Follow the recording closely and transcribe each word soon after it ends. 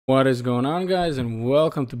What is going on, guys, and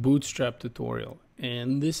welcome to Bootstrap tutorial.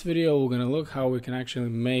 In this video we're going to look how we can actually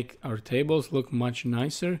make our tables look much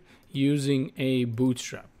nicer using a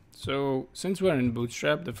Bootstrap. So since we're in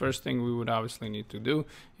Bootstrap, the first thing we would obviously need to do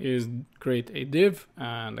is create a div,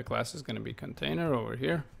 and the class is going to be container over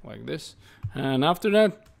here like this. And after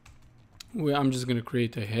that I'm just going to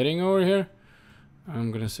create a heading over here.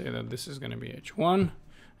 I'm going to say that this is going to be h1,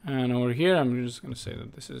 and over here I'm just going to say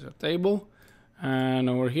that this is a table. And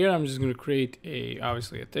over here, I'm just going to create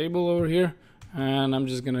obviously a table over here, and I'm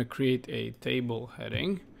just going to create a table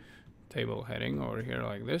heading over here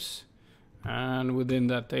like this. And within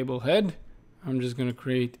that table head, I'm just going to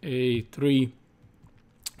create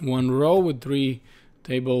one row with three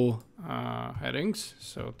table headings.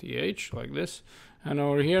 So th like this. And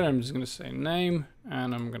over here, I'm just going to say name,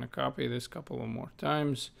 and I'm going to copy this a couple of more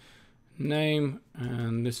times. Name,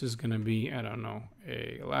 and this is going to be, I don't know,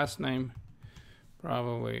 a last name.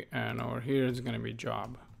 Probably, and over here it's going to be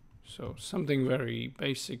job. So something very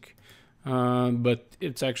basic, but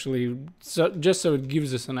it's actually just so it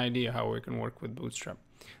gives us an idea how we can work with Bootstrap.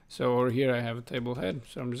 So over here I have a table head,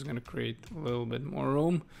 so I'm just going to create a little bit more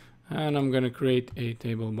room, and I'm going to create a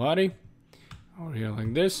table body over here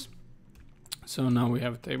like this. So now we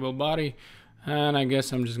have a table body, and I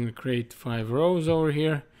guess I'm just going to create 5 rows over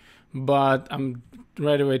here, but I'm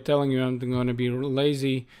right away telling you I'm going to be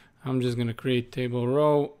lazy. I'm just going to create table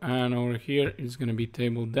row, and over here it's going to be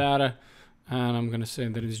table data, and I'm going to say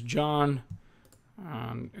that it's John,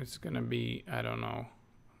 and it's going to be, I don't know,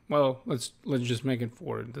 well, let's just make it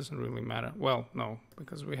 4. It doesn't really matter. Well, no,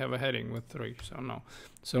 because we have a heading with 3, so no.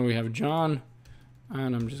 So we have John,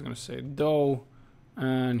 and I'm just going to say Doe,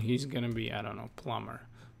 and he's going to be, I don't know, plumber.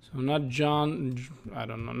 So not John, I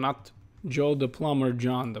don't know, not Joe the plumber,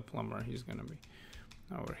 John the plumber. He's going to be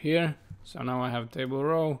over here. So now I have table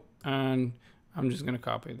row, and I'm just going to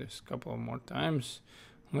copy this a couple of more times.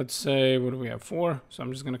 Let's say, what do we have, 4? So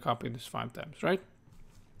I'm just going to copy this 5 times, right?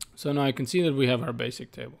 So now I can see that we have our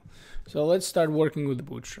basic table. So let's start working with the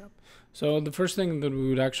Bootstrap. So the first thing that we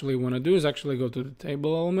would actually want to do is actually go to the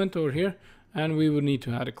table element over here, and we would need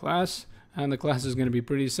to add a class, and the class is going to be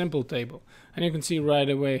pretty simple table. And you can see right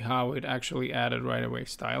away how it actually added right away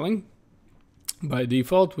styling by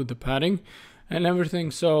default with the padding and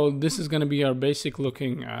everything. So this is going to be our basic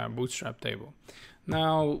looking Bootstrap table.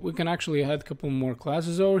 Now we can actually add a couple more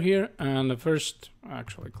classes over here, and the first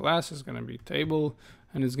actually class is going to be table,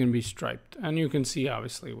 and it's going to be striped. And you can see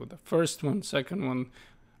obviously with the first one, third one,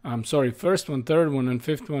 and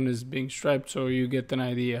fifth one is being striped, so you get an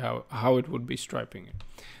idea how it would be striping it.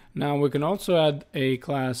 Now we can also add a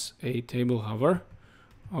class, a table hover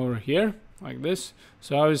over here like this.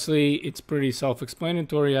 So obviously it's pretty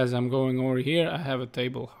self-explanatory. As I'm going over here, I have a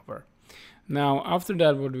table hover. Now after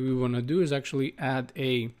that, what we want to do is actually add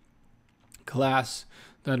a class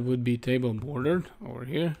that would be table bordered over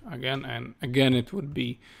here again, and again it would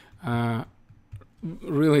be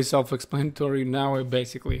really self-explanatory. Now I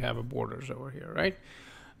basically have a borders over here, right?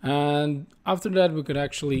 And after that we could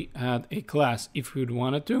actually add a class if we'd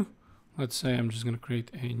wanted to. Let's say I'm just going to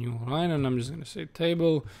create a new line, and I'm just going to say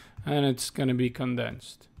table, and it's going to be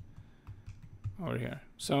condensed over here.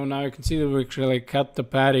 So now you can see that we actually cut the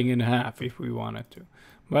padding in half if we wanted to.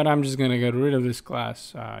 But I'm just going to get rid of this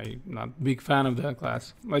class. I'm not a big fan of that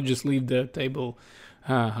class. Let's just leave the table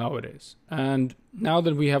how it is. And now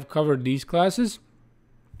that we have covered these classes,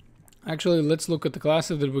 actually let's look at the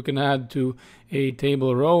classes that we can add to a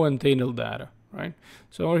table row and table data. Right,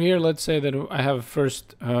 so over here, let's say that I have a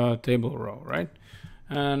first table row, right?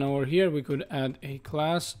 And over here we could add a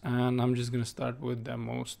class, and I'm just going to start with the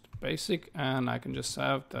most basic, and I can just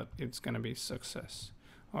have that it's going to be success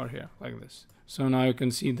over here like this. So now you can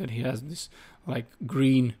see that he has this like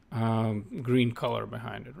green color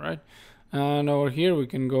behind it, right? And over here we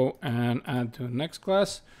can go and add to the next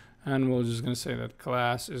class, and we're just going to say that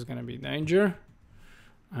class is going to be danger.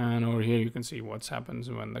 And over here you can see what happens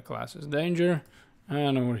when the class is danger.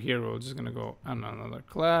 And over here we're just going to go on another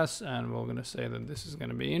class, and we're going to say that this is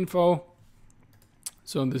going to be info.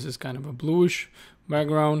 So this is kind of a bluish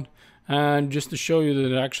background. And just to show you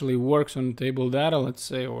that it actually works on table data, let's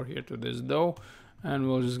say over here to this Doe, and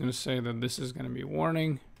we're just going to say that this is going to be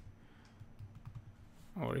warning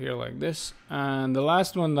over here like this. And the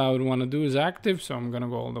last one that I would want to do is active, so I'm going to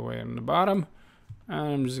go all the way on the bottom.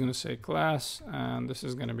 And I'm just going to say class, and this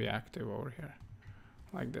is going to be active over here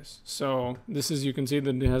like this. So this is, you can see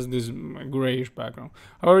that it has this grayish background.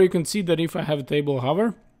 Or you can see that if I have a table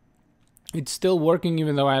hover, it's still working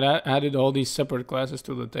even though I added all these separate classes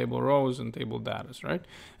to the table rows and table data, right?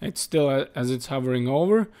 It's still, as it's hovering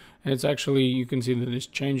over, it's actually, you can see that it's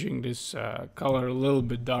changing this color a little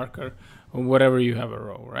bit darker or whatever you have a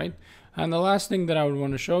row, right? And the last thing that I would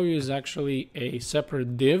want to show you is actually a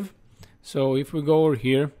separate div. So if we go over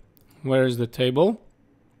here, where is the table?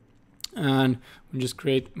 And we just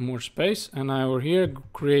create more space, and I over here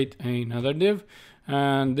create another div,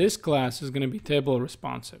 and this class is going to be table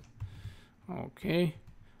responsive. Okay,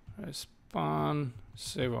 respond,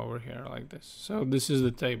 save over here like this. So this is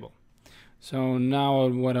the table. So now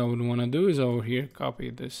what I would want to do is over here copy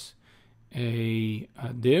this a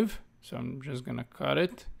div. So I'm just gonna cut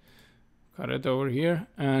it over here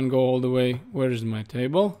and go all the way. Where is my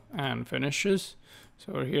table? And finishes.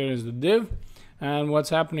 So here is the div. And what's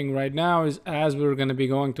happening right now is, as we're going to be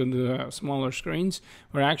going to the smaller screens,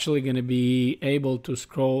 we're actually going to be able to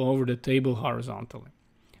scroll over the table horizontally.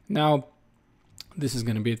 Now, this is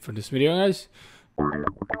going to be it for this video, guys.